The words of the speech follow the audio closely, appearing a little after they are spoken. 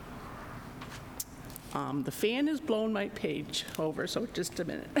The fan has blown my page over, so just a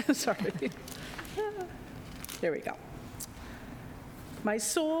minute. Sorry. There we go. My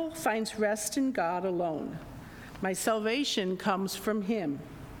soul finds rest in God alone. My salvation comes from him.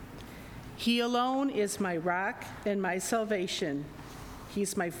 He alone is my rock and my salvation.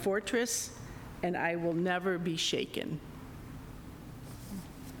 He's my fortress, and I will never be shaken.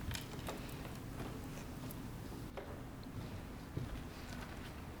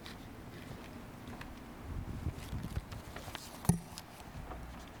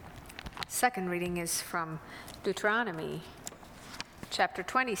 Second reading is from Deuteronomy, chapter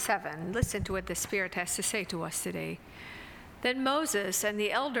 27. Listen to what the Spirit has to say to us today. Then Moses and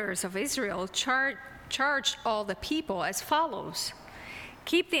the elders of Israel charged all the people as follows.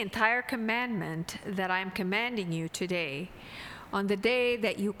 Keep the entire commandment that I am commanding you today, on the day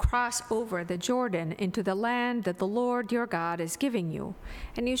that you cross over the Jordan into the land that the Lord your God is giving you.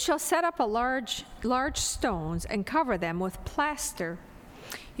 And you shall set up large stones and cover them with plaster.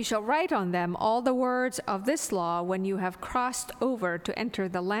 You shall write on them all the words of this law when you have crossed over to enter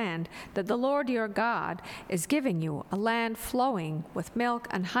the land that the Lord your God is giving you, a land flowing with milk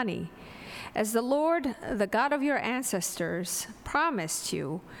and honey. As the Lord, the God of your ancestors, promised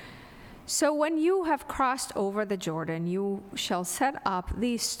you, so when you have crossed over the Jordan, you shall set up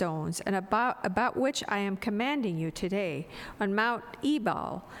these stones, and about which I am commanding you today, on Mount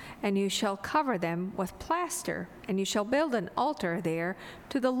Ebal, and you shall cover them with plaster, and you shall build an altar there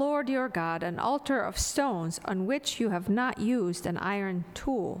to the Lord your God, an altar of stones on which you have not used an iron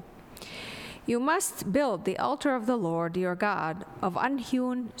tool. You must build the altar of the Lord your God of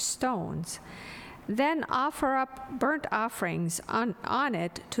unhewn stones. Then offer up burnt offerings on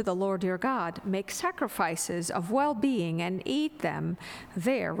it to the Lord your God. Make sacrifices of well-being and eat them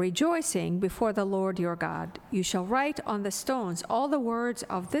there, rejoicing before the Lord your God. You shall write on the stones all the words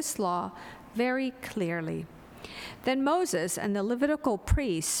of this law very clearly. Then Moses and the Levitical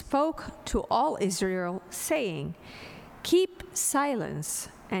priests spoke to all Israel, saying, Keep silence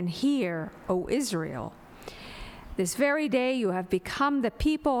and hear, O Israel. This very day you have become the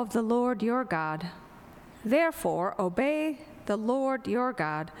people of the Lord your God. Therefore, obey the Lord your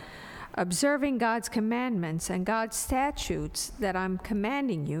God, observing God's commandments and God's statutes that I'm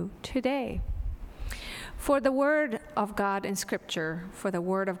commanding you today. For the word of God in Scripture, for the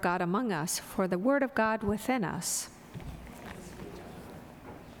word of God among us, for the word of God within us.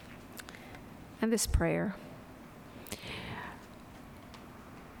 And this prayer.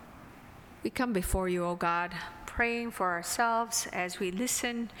 We come before you, O God, praying for ourselves as we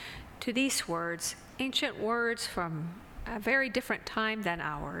listen to these words, ancient words from a very different time than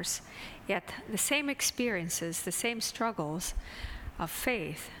ours, yet the same experiences, the same struggles of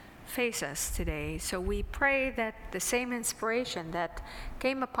faith face us today. So we pray that the same inspiration that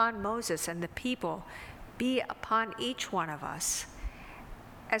came upon Moses and the people be upon each one of us.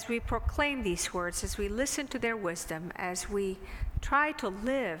 As we proclaim these words, as we listen to their wisdom, as we try to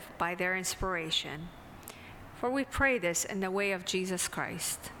live by their inspiration. For we pray this in the way of Jesus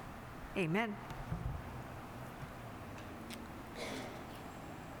Christ. Amen.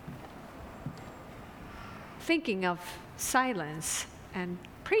 Thinking of silence and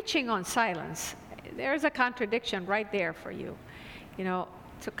preaching on silence, there's a contradiction right there for you. You know,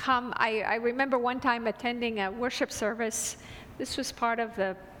 to come, I remember one time attending a worship service. This was part of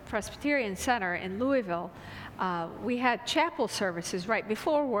the Presbyterian Center in Louisville. We had chapel services right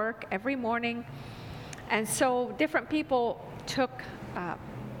before work every morning. And so different people took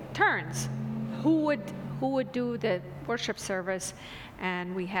turns who would do the worship service,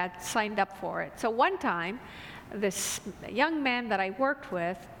 and we had signed up for it. So one time, this young man that I worked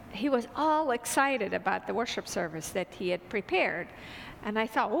with, he was all excited about the worship service that he had prepared. And I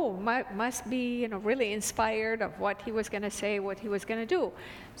thought, oh, must be, really inspired of what he was going to say, what he was going to do.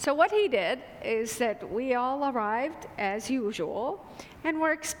 So what he did is that we all arrived as usual, and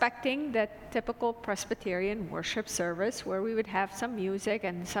we're expecting the typical Presbyterian worship service where we would have some music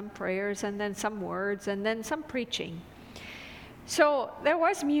and some prayers and then some words and then some preaching. So there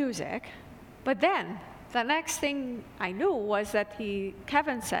was music, but then the next thing I knew was that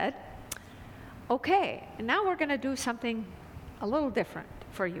Kevin said, okay, and now we're going to do something a little different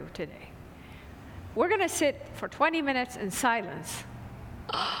for you today. We're going to sit for 20 minutes in silence.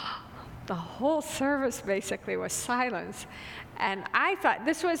 The whole service basically was silence. And I thought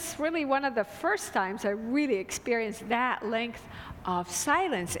this was really one of the first times I really experienced that length of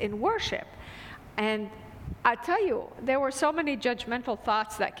silence in worship. And I tell you, there were so many judgmental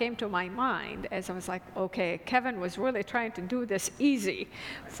thoughts that came to my mind as I was like, okay, Kevin was really trying to do this easy.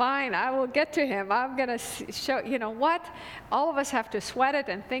 Fine, I will get to him. I'm going to show, you know what? All of us have to sweat it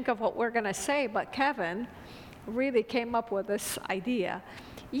and think of what we're going to say, but Kevin really came up with this idea.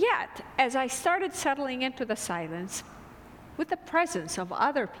 Yet, as I started settling into the silence, with the presence of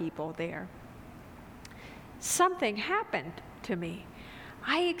other people there, something happened to me.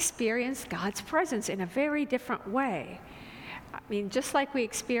 I experienced God's presence in a very different way. I mean, just like we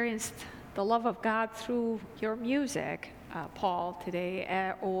experienced the love of God through your music, Paul,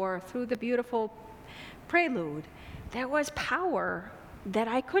 today, or through the beautiful prelude, there was power that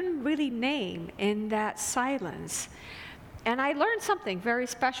I couldn't really name in that silence. And I learned something very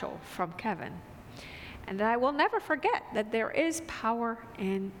special from Kevin. And I will never forget that there is power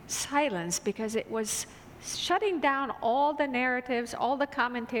in silence, because it was shutting down all the narratives, all the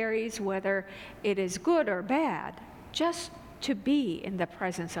commentaries, whether it is good or bad, just to be in the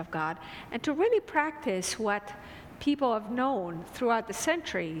presence of God and to really practice what people have known throughout the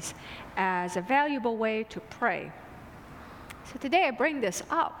centuries as a valuable way to pray. So today I bring this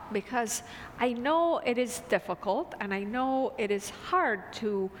up because I know it is difficult, and I know it is hard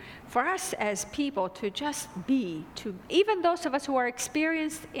for us as people to just be, even those of us who are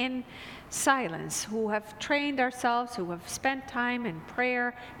experienced in silence, who have trained ourselves, who have spent time in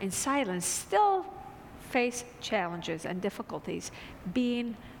prayer in silence, still face challenges and difficulties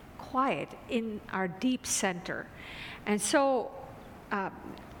being quiet in our deep center. And so,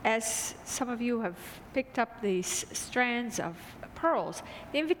 as some of you have picked up these strands of pearls,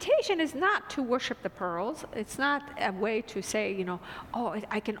 the invitation is not to worship the pearls. It's not a way to say, you know, oh,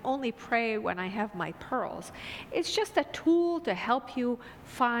 I can only pray when I have my pearls. It's just a tool to help you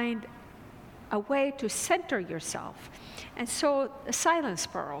find a way to center yourself. And so the silence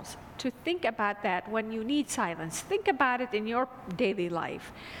pearls, to think about that when you need silence. Think about it in your daily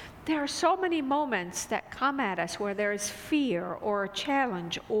life. There are so many moments that come at us where there is fear or a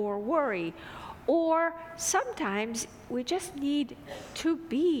challenge or worry, or sometimes we just need to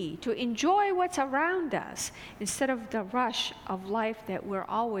enjoy what's around us instead of the rush of life that we're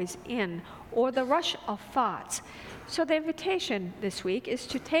always in, or the rush of thoughts. So the invitation this week is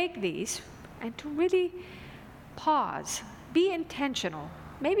to take these and to really pause, be intentional,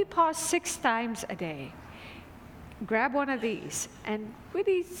 maybe pause 6 times a day. Grab one of these and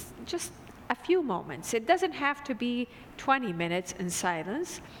really just a few moments. It doesn't have to be 20 minutes in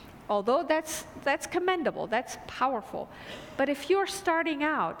silence, although that's commendable, that's powerful. But if you're starting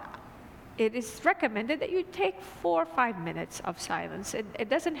out, it is recommended that you take 4 or 5 minutes of silence. It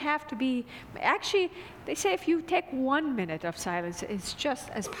doesn't have to be, actually, they say if you take 1 minute of silence, it's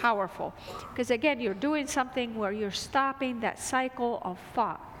just as powerful. Because again, you're doing something where you're stopping that cycle of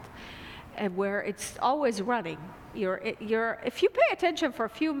thought, and where it's always running. If you pay attention for a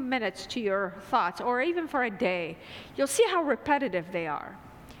few minutes to your thoughts, or even for a day, you'll see how repetitive they are.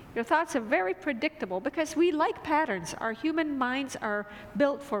 Your thoughts are very predictable because we like patterns. Our human minds are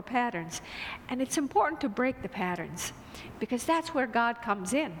built for patterns. And it's important to break the patterns, because that's where God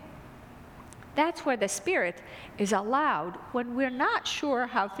comes in. That's where the Spirit is allowed when we're not sure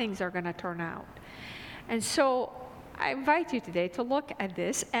how things are going to turn out. And so I invite you today to look at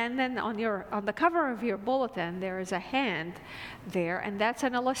this, and then on the cover of your bulletin there is a hand there, and that's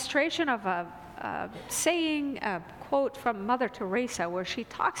an illustration of a saying, a quote from Mother Teresa, where she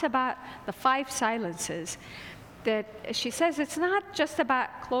talks about the 5 silences. That she says it's not just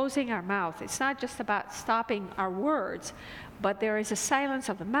about closing our mouth, it's not just about stopping our words, but there is a silence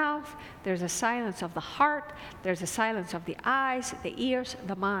of the mouth, there's a silence of the heart, there's a silence of the eyes, the ears,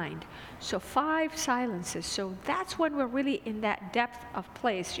 the mind. So 5 silences. So that's when we're really in that depth of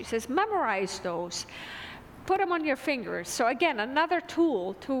place. She says, memorize those. Put them on your fingers. So again, another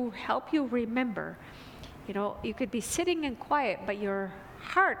tool to help you remember. You know, you could be sitting in quiet, but your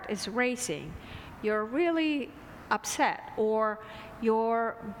heart is racing. You're really upset, or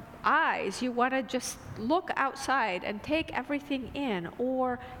your eyes, you want to just look outside and take everything in,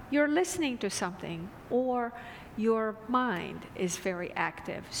 or you're listening to something, or your mind is very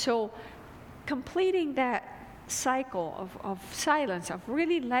active. So completing that cycle of silence, of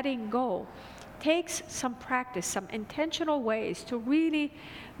really letting go, takes some practice, some intentional ways to really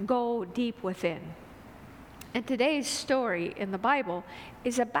go deep within. And today's story in the Bible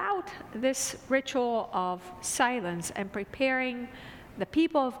is about this ritual of silence and preparing the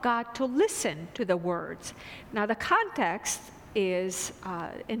people of God to listen to the words. Now, the context is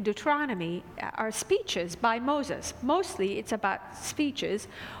in Deuteronomy are speeches by Moses. Mostly it's about speeches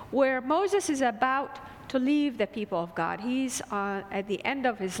where Moses is about to leave the people of God. He's at the end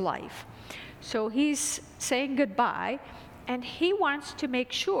of his life. So he's saying goodbye, and he wants to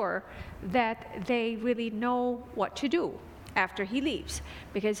make sure that they really know what to do after he leaves,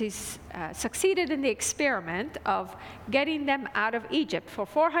 because he's succeeded in the experiment of getting them out of Egypt. For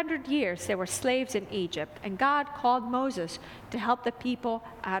 400 years, they were slaves in Egypt, and God called Moses to help the people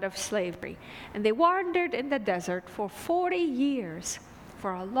out of slavery. And they wandered in the desert for 40 years,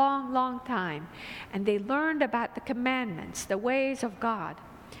 for a long, long time, and they learned about the commandments, the ways of God.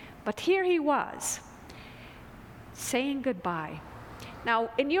 But here he was, saying goodbye. Now,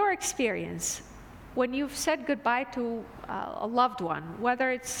 in your experience, when you've said goodbye to a loved one,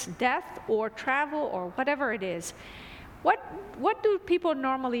 whether it's death or travel or whatever it is, what do people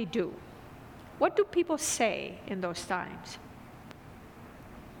normally do? What do people say in those times?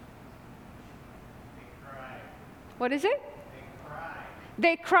 They cry. What is it? They cry.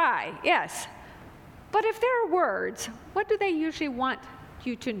 They cry, yes. But if there are words, what do they usually want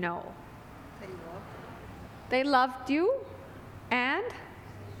you to know? They loved you, and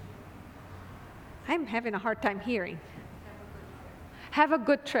I'm having a hard time hearing. Have a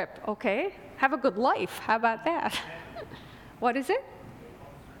good trip, okay? Have a good life. How about that? What is it?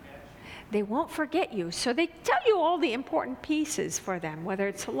 They won't forget you. So they tell you all the important pieces for them, whether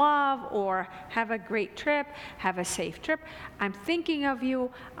it's love or have a great trip, have a safe trip. I'm thinking of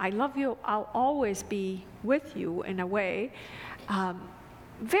you. I love you. I'll always be with you in a way.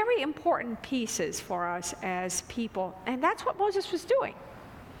 Very important pieces for us as people. And that's what Moses was doing.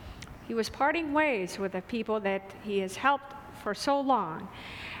 He was parting ways with the people that he has helped for so long.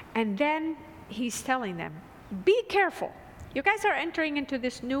 And then he's telling them, be careful. You guys are entering into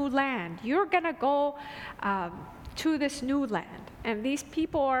this new land. You're going to go to this new land. And these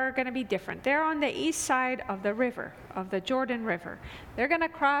people are going to be different. They're on the east side of the river, of the Jordan River. They're going to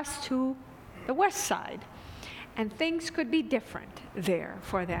cross to the west side. And things could be different there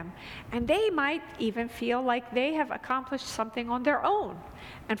for them. And they might even feel like they have accomplished something on their own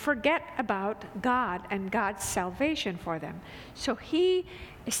and forget about God and God's salvation for them. So he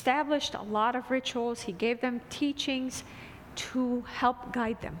established a lot of rituals. He gave them teachings to help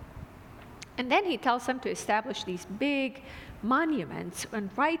guide them. And then he tells them to establish these big monuments and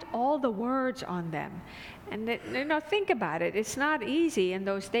write all the words on them. And think about it. It's not easy in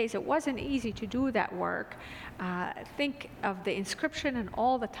those days. It wasn't easy to do that work. Think of the inscription and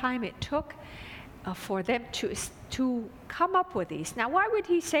all the time it took for them to come up with these. Now, why would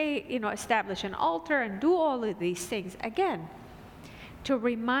he say, establish an altar and do all of these things? Again, to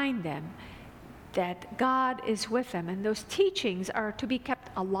remind them that God is with them. And those teachings are to be kept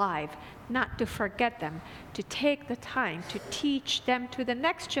alive, not to forget them, to take the time to teach them to the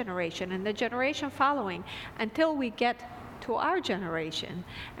next generation and the generation following until we get to our generation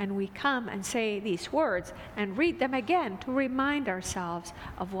and we come and say these words and read them again to remind ourselves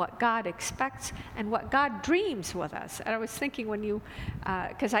of what God expects and what God dreams with us. And I was thinking when you,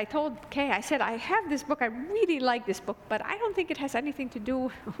 because I told Kay, I said, I have this book, I really like this book, but I don't think it has anything to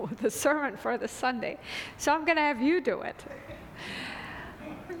do with the sermon for the Sunday. So I'm going to have you do it.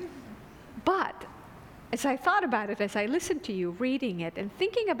 But as I thought about it, as I listened to you reading it and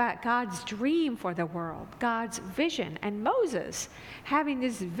thinking about God's dream for the world, God's vision, and Moses having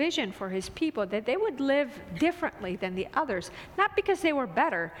this vision for his people that they would live differently than the others, not because they were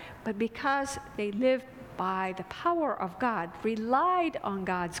better, but because they lived by the power of God, relied on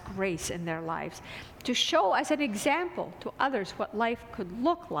God's grace in their lives to show as an example to others what life could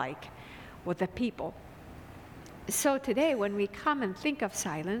look like with the people. So today, when we come and think of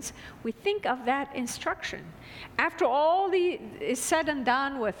silence, we think of that instruction. After all is said and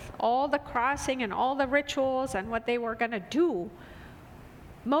done with all the crossing and all the rituals and what they were going to do,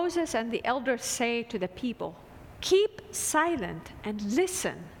 Moses and the elders say to the people, keep silent and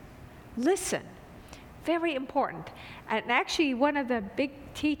listen. Listen. Very important. And actually, one of the big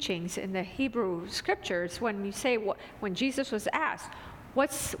teachings in the Hebrew scriptures, when you say, when Jesus was asked,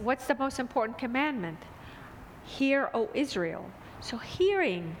 what's the most important commandment? Hear, O Israel. So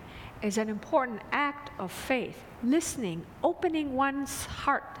hearing is an important act of faith. Listening, opening one's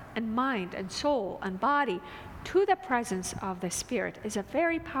heart and mind and soul and body to the presence of the Spirit is a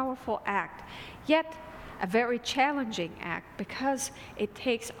very powerful act, yet a very challenging act because it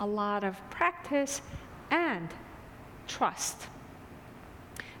takes a lot of practice and trust.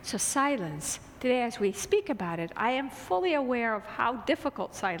 So silence. Today, as we speak about it, I am fully aware of how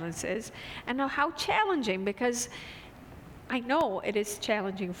difficult silence is and how challenging, because I know it is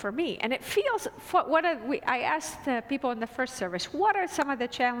challenging for me. And it feels, I asked people in the first service, what are some of the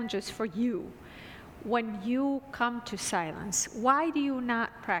challenges for you when you come to silence? Why do you not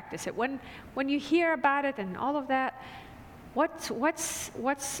practice it? When you hear about it and all of that, what's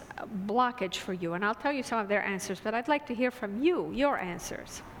a blockage for you? And I'll tell you some of their answers, but I'd like to hear from you, your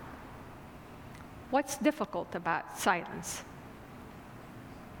answers. What's difficult about silence?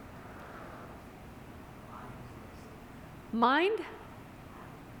 Mind?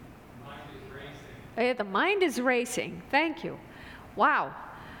 Mind is racing. The mind is racing. Thank you. Wow.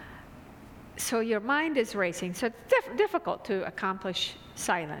 So your mind is racing. So it's difficult to accomplish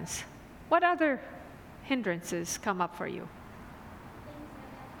silence. What other hindrances come up for you?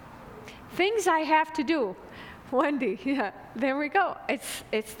 Things I have to do. Wendy, yeah, there we go.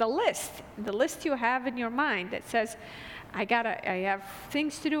 It's the list you have in your mind that says, I have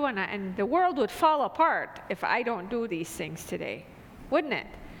things to do, and the world would fall apart if I don't do these things today, wouldn't it?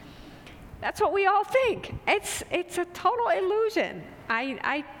 That's what we all think. It's a total illusion.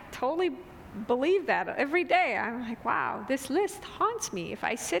 I totally believe that every day. I'm like, wow, this list haunts me. If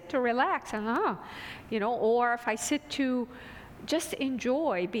I sit to relax, or if I sit to just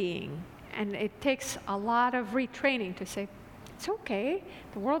enjoy being, and it takes a lot of retraining to say, it's okay.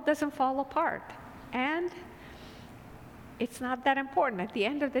 The world doesn't fall apart, and it's not that important. At the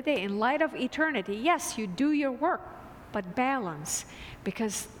end of the day, in light of eternity, yes, you do your work, but balance,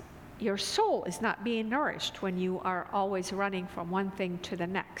 because your soul is not being nourished when you are always running from one thing to the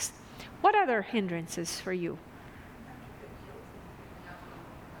next. What other hindrances for you?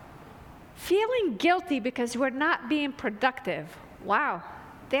 Feeling guilty because we're not being productive. Wow,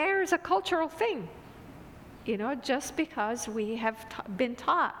 there's a cultural thing. Just because we have been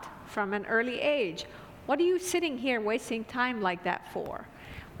taught from an early age. What are you sitting here wasting time like that for?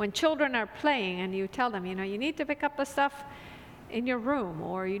 When children are playing and you tell them, you need to pick up the stuff in your room,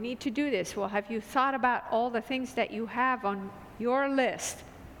 or you need to do this. Well, have you thought about all the things that you have on your list?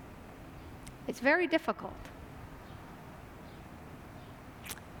 It's very difficult.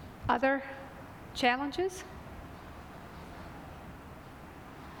 Other challenges?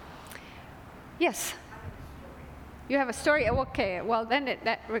 Yes. You have a story? Okay, well then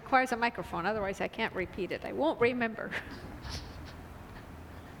that requires a microphone, otherwise I can't repeat it. I won't remember.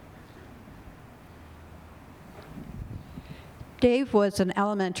 Dave was an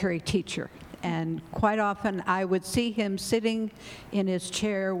elementary teacher, and quite often I would see him sitting in his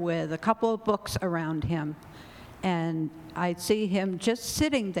chair with a couple of books around him, and I'd see him just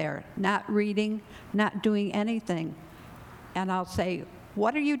sitting there, not reading, not doing anything. And I'll say,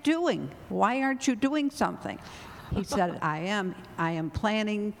 "What are you doing? Why aren't you doing something?" He said, I am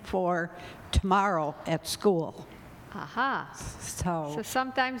planning for tomorrow at school. Aha. So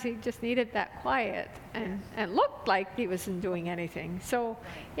sometimes he just needed that quiet, and looked like he wasn't doing anything. So,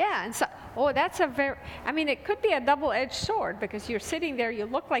 yeah, and so, that's it could be a double-edged sword, because you're sitting there, you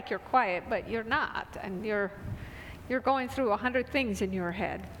look like you're quiet, but you're not, and you're going through 100 things in your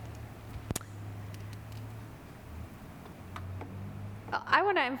head. I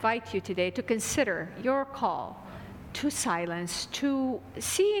want to invite you today to consider your call to silence, to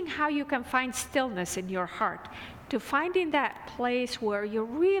seeing how you can find stillness in your heart, to finding that place where you're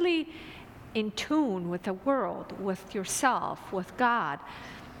really in tune with the world, with yourself, with God.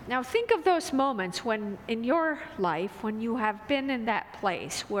 Now think of those moments when in your life, when you have been in that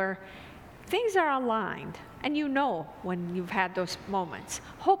place where things are aligned, and when you've had those moments.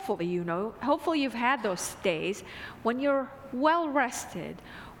 Hopefully you've had those days when you're well rested,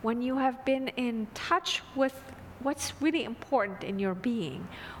 when you have been in touch with what's really important in your being,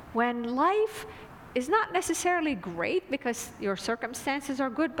 when life is not necessarily great because your circumstances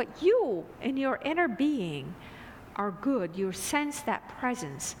are good, but you in your inner being are good. You sense that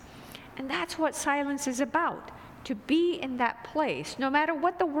presence. And that's what silence is about, to be in that place. No matter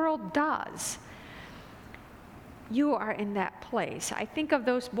what the world does, you are in that place. I think of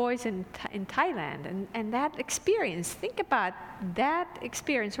those boys in Thailand and that experience. Think about that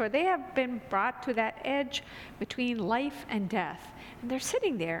experience where they have been brought to that edge between life and death. And they're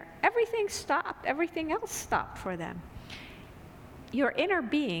sitting there. Everything stopped. Everything else stopped for them. Your inner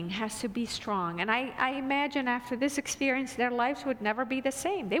being has to be strong. And I imagine after this experience, their lives would never be the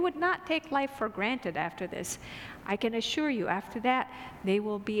same. They would not take life for granted after this. I can assure you, after that, they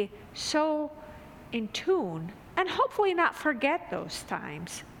will be so in tune, and hopefully not forget those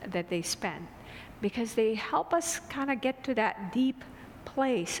times that they spent, because they help us kind of get to that deep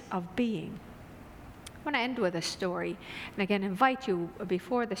place of being. I want to end with a story, and again invite you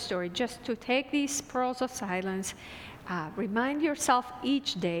before the story just to take these pearls of silence Remind yourself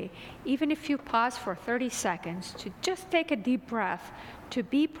each day, even if you pause for 30 seconds, to just take a deep breath, to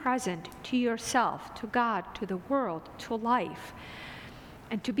be present to yourself, to God, to the world, to life,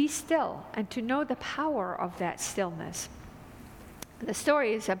 and to be still and to know the power of that stillness. The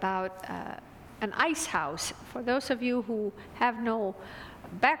story is about an ice house. For those of you who have no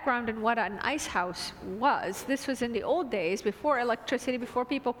background in what an ice house was, this was in the old days, before electricity, before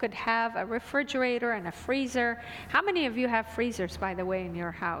people could have a refrigerator and a freezer. How many of you have freezers, by the way, in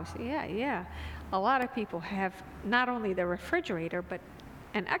your house? Yeah. A lot of people have not only the refrigerator, but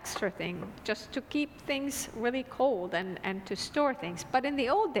an extra thing just to keep things really cold and to store things. But in the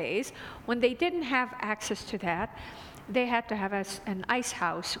old days, when they didn't have access to that, they had to have an ice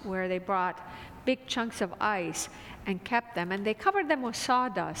house where they brought big chunks of ice and kept them, and they covered them with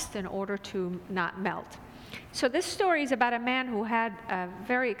sawdust in order to not melt. So this story is about a man who had a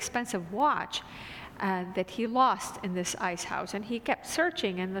very expensive watch that he lost in this ice house, and he kept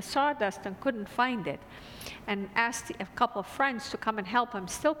searching in the sawdust and couldn't find it, and asked a couple of friends to come and help him,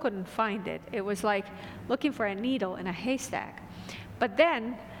 still couldn't find it. It was like looking for a needle in a haystack. But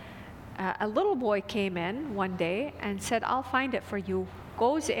then a little boy came in one day and said, "I'll find it for you."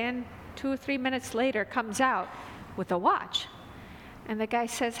 Goes in, 2 or 3 minutes later, comes out with a watch. And the guy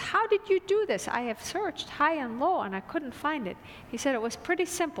says, "How did you do this? I have searched high and low and I couldn't find it." He said, "It was pretty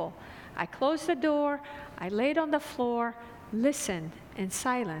simple. I closed the door, I laid on the floor, listened in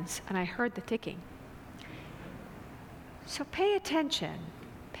silence, and I heard the ticking." So pay attention.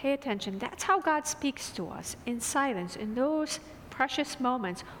 Pay attention. That's how God speaks to us, in silence, in those precious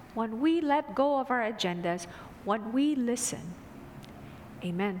moments when we let go of our agendas, when we listen.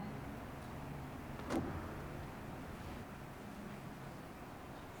 Amen.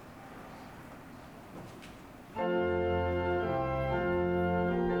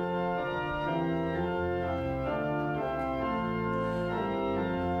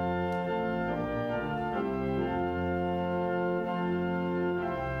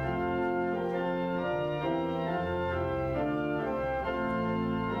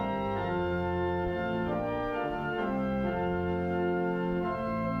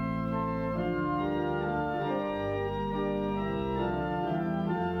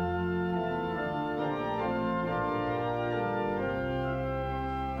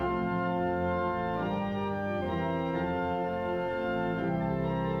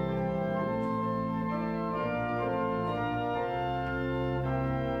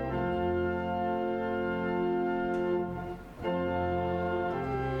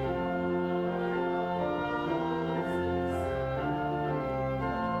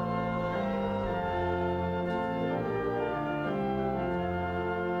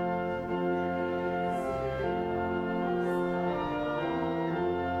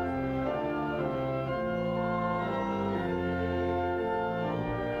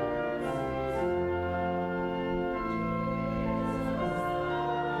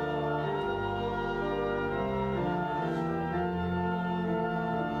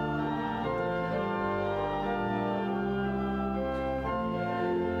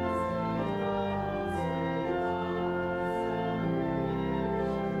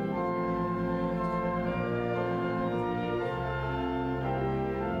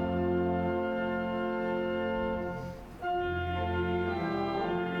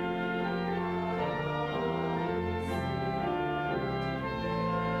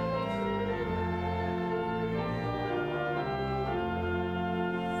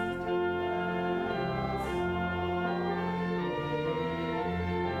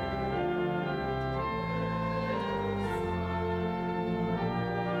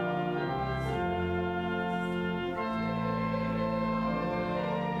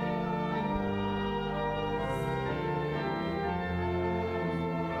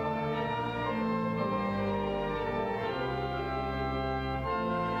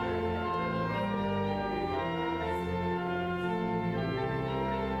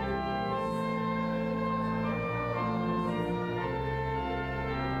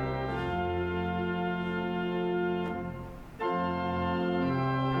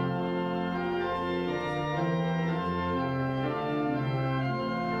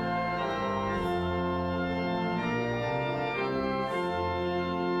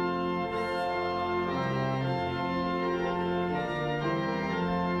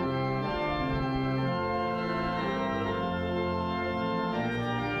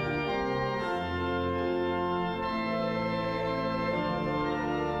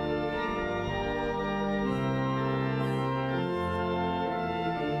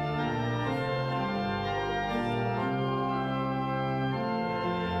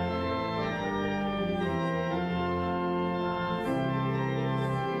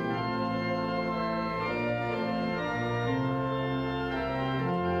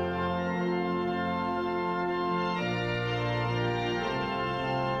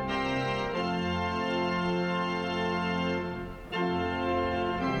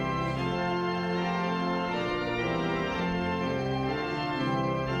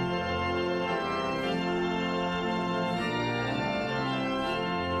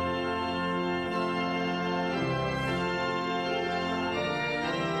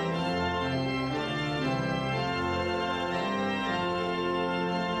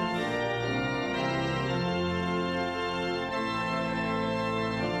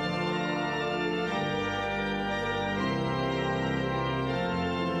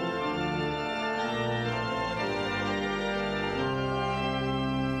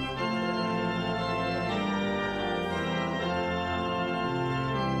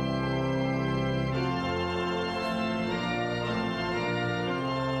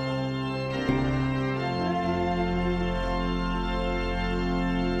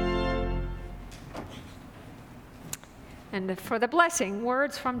 And for the blessing,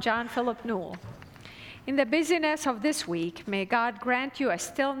 words from John Philip Newell. In the busyness of this week, may God grant you a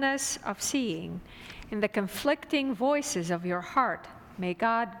stillness of seeing. In the conflicting voices of your heart, may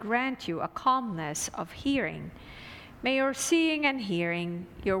God grant you a calmness of hearing. May your seeing and hearing,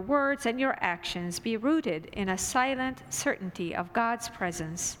 your words and your actions be rooted in a silent certainty of God's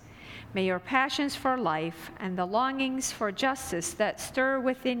presence. May your passions for life and the longings for justice that stir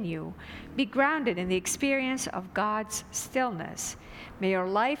within you be grounded in the experience of God's stillness. May your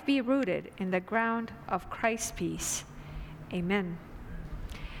life be rooted in the ground of Christ's peace. Amen.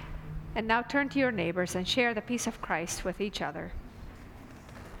 And now turn to your neighbors and share the peace of Christ with each other.